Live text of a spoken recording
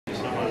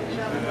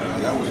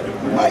That was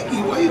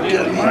Mikey. Why you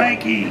kidding me?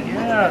 Mikey,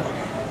 yeah.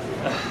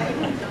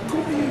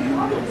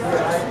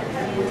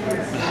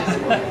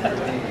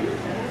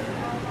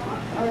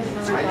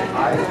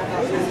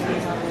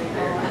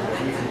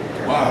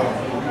 Wow.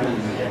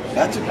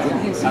 That's a good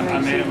one. I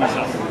made it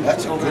myself.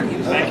 That's a good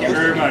one. Thank you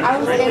very much. I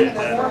was in the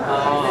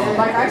corner.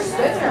 Like, I stood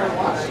there and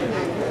watched it.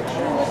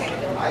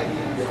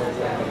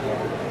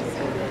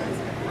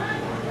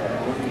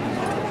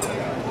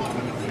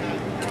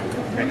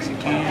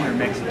 Mexican or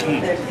Mexican?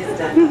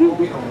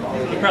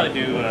 You probably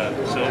do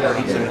silver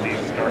on some of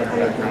these darker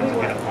backgrounds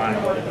and get a line.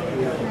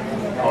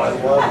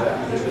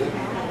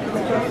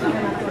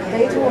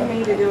 They told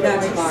me to do it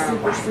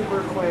like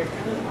super quick.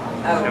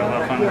 Have a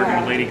lot of fun working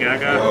with Lady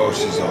Gaga. Oh,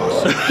 she's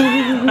awesome.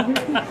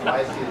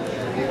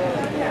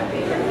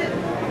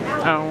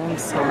 Oh, I'm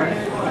sorry.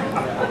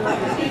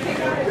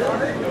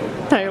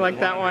 How you like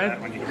that one? That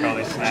one you can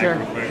probably snag Sure.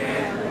 real quick.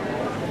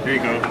 There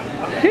you go.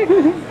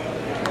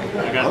 I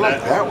got I like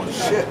that. that one.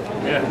 Shit.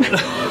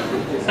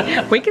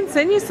 Yeah. We can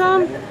send you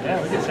some.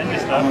 Yeah, we can send you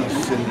I'm stuff.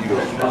 gonna send you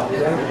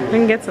We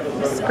can get some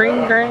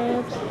screen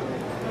grabs.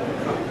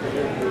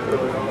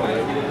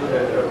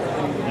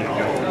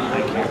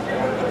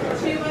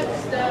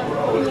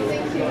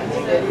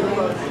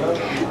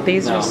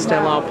 These are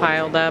still all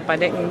piled up. I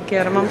didn't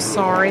get them. I'm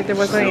sorry. There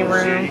wasn't any Yeah,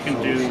 room. you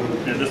can do,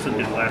 yeah, this would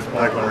be the last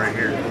black one right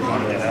here. If you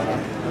want to do that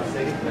one.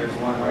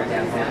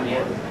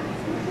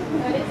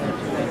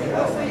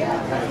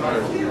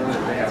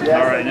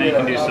 Alright, now you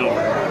can do silver.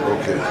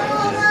 Okay.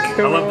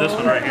 I love this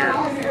one right here,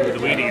 with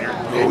the weed eater.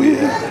 Oh,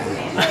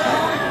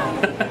 yeah.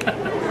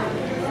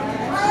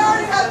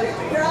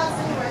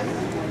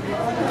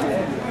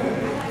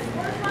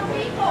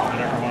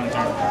 Whatever ones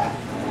are.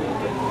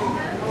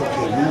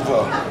 Okay, move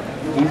the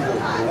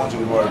ones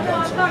we've already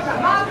done. So.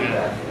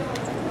 Yeah.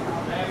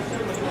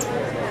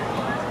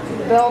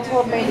 Bill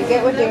told me to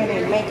get with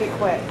Danny and make it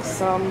quick,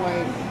 so I'm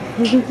like...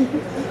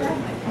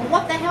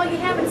 What the hell you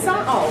having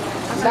some? Oh,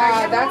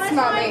 Nah, that's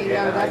not me.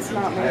 No, that's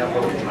not me.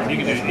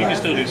 You can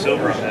still do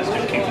silver on this,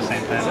 just keep the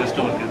same pen. This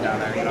still look good down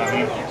there, you know what I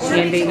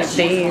mean? And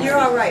these. you're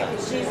all right.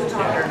 She's a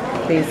talker.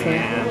 These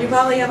ones. You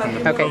probably have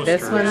a. Okay,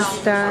 this one's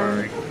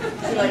done.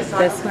 This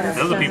one's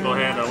Other people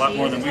done. had a lot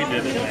more than we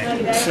did,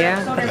 didn't they?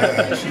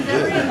 Yeah. She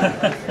did.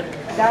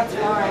 That's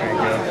fine.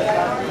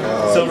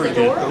 Silver's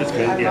good. That's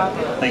good, yeah.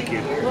 Thank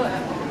you.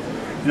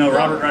 You know,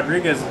 Robert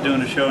Rodriguez is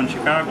doing a show in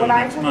Chicago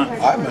next month.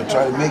 I'm gonna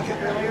try to make it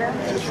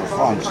just for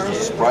fun, just to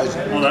surprise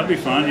him. Well, that'd be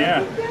fun,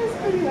 yeah.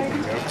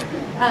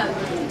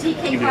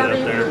 TK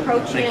Carvin will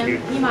approach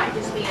him. He might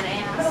just be an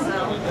ass. So.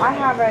 I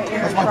have an air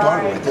That's my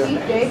daughter right there.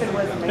 Keith David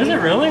with me. Is it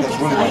really? That's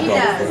really my He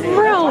daughter. does.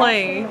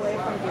 Really?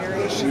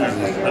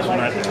 That's what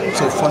I did. It's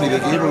so funny, they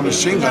gave her a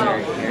machine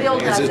gun. Bill I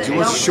does said, it. do you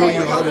want to Don't show say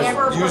you how don't to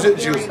ever use it?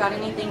 She worry goes, about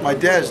anything. my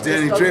dad's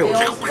Danny Just go Trejo.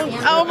 Bill's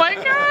hand. Oh my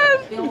God.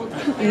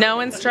 Bill's- No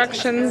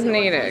instructions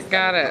needed.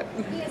 Got it.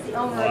 He is the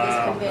owner of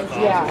this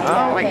convention.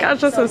 Yeah. Oh my gosh,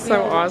 this is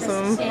so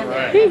awesome. Stand there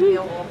and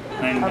Bill will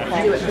And,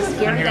 do it, 'cause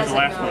Gary and here's the doesn't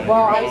last know. one.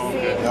 Well, I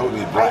That would be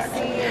see, black.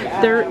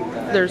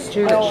 There's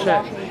two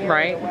that should,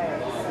 right?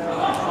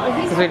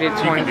 Because we did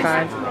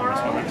 25. She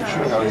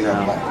already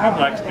had black. Oh,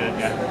 black's good,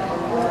 yeah.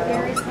 Well,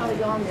 Gary's probably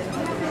gone then.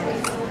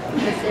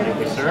 Just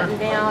everything's shutting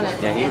down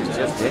and. Yeah, he was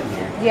just in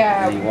here.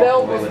 yeah, And he Bill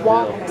walked away was with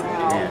walking Bill.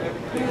 around. Yeah.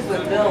 He was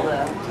with Bill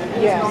though.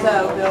 Yeah. So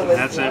Bill was.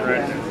 That's it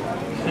right there.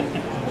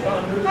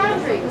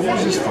 Patrick, is that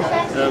you?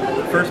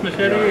 The first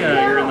machete,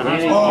 you're in the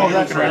hospital. Oh, You're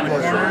that's looking around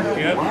right, the corner.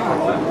 Yep.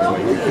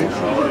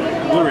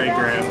 Blu-ray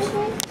grabs.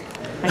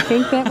 I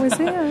think that was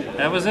it.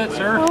 That was it,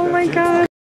 sir. Oh my God.